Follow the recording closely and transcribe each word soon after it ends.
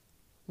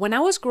When I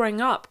was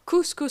growing up,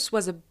 couscous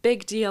was a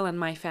big deal in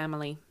my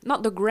family.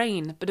 Not the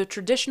grain, but a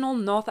traditional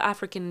North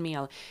African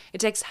meal.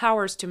 It takes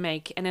hours to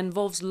make and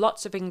involves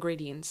lots of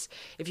ingredients.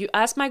 If you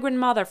ask my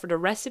grandmother for the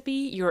recipe,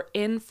 you're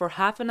in for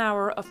half an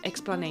hour of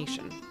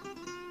explanation.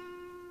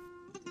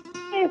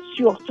 Et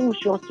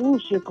surtout,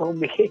 ce qu'on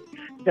met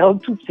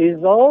dans toutes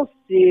saisons,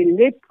 c'est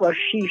les pois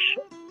chiches.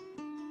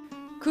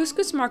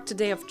 Couscous marked a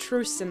day of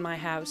truce in my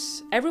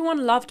house.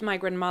 Everyone loved my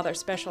grandmother's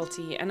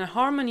specialty, and a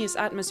harmonious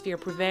atmosphere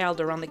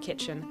prevailed around the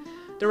kitchen.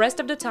 The rest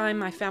of the time,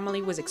 my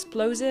family was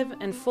explosive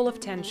and full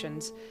of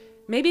tensions,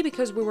 maybe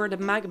because we were the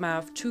magma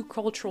of two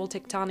cultural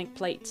tectonic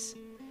plates.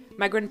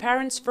 My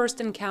grandparents'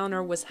 first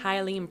encounter was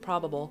highly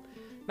improbable.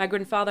 My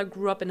grandfather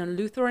grew up in a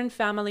Lutheran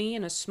family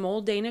in a small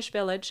Danish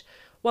village,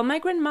 while my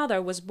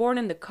grandmother was born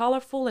in the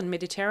colorful and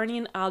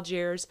Mediterranean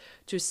Algiers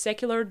to a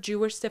secular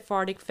Jewish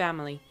Sephardic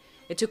family.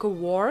 It took a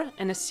war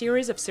and a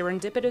series of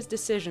serendipitous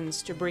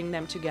decisions to bring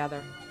them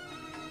together.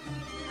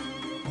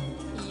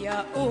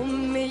 يا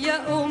أمي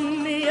يا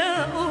أمي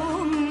يا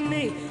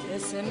أمي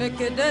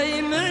اسمك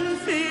دايما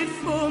في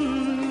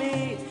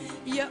فمي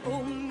يا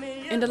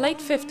أمي. In the late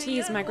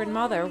 50s, my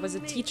grandmother was a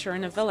teacher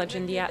in a village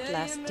in the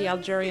Atlas, the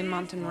Algerian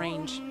mountain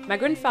range. My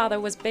grandfather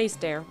was based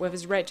there with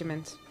his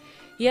regiment.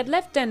 He had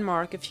left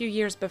Denmark a few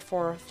years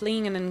before,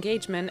 fleeing an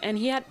engagement, and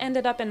he had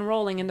ended up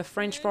enrolling in the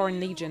French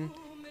Foreign Legion.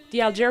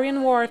 The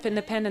Algerian War of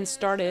Independence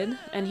started,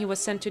 and he was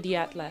sent to the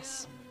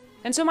Atlas.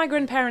 And so my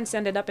grandparents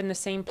ended up in the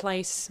same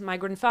place. My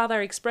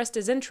grandfather expressed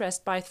his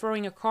interest by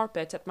throwing a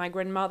carpet at my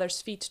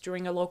grandmother's feet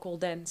during a local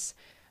dance.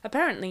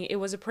 Apparently, it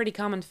was a pretty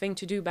common thing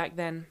to do back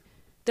then.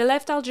 They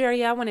left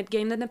Algeria when it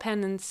gained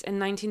independence in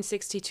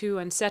 1962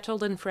 and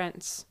settled in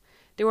France.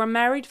 They were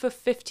married for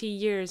 50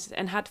 years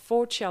and had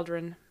 4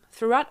 children.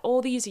 Throughout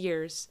all these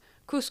years,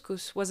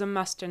 couscous was a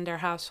must in their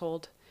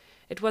household.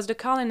 It was the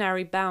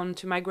culinary bound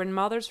to my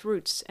grandmother's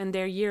roots and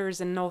their years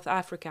in North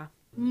Africa.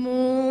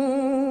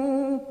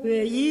 Mon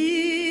pays,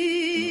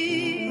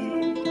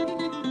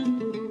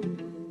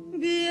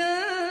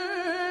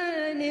 bien-aimé.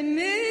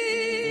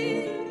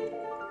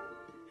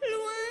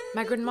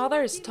 My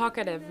grandmother is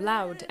talkative,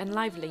 loud, and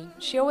lively.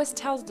 She always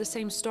tells the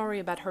same story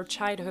about her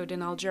childhood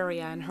in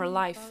Algeria and her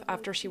life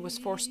after she was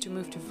forced to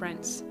move to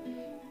France.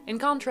 In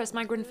contrast,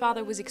 my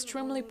grandfather was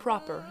extremely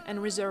proper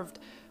and reserved,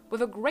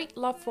 with a great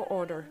love for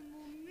order.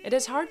 It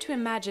is hard to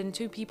imagine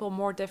two people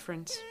more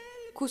different.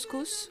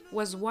 Couscous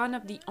was one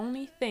of the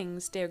only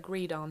things they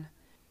agreed on.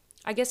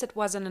 I guess it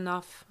wasn't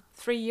enough.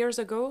 3 years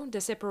ago, they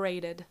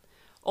separated.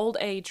 Old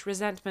age,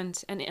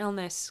 resentment, and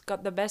illness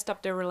got the best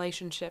of their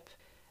relationship.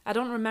 I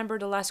don't remember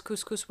the last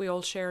couscous we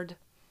all shared.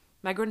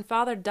 My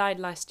grandfather died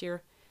last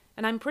year,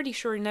 and I'm pretty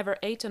sure he never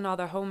ate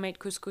another homemade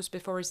couscous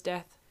before his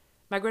death.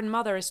 My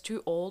grandmother is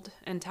too old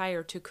and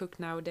tired to cook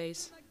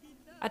nowadays.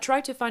 I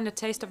tried to find a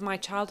taste of my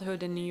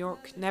childhood in New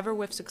York, never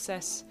with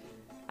success.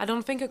 I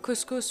don't think a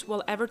couscous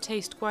will ever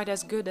taste quite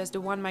as good as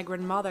the one my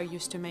grandmother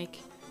used to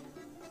make.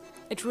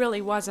 It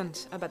really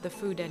wasn't about the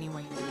food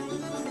anyway.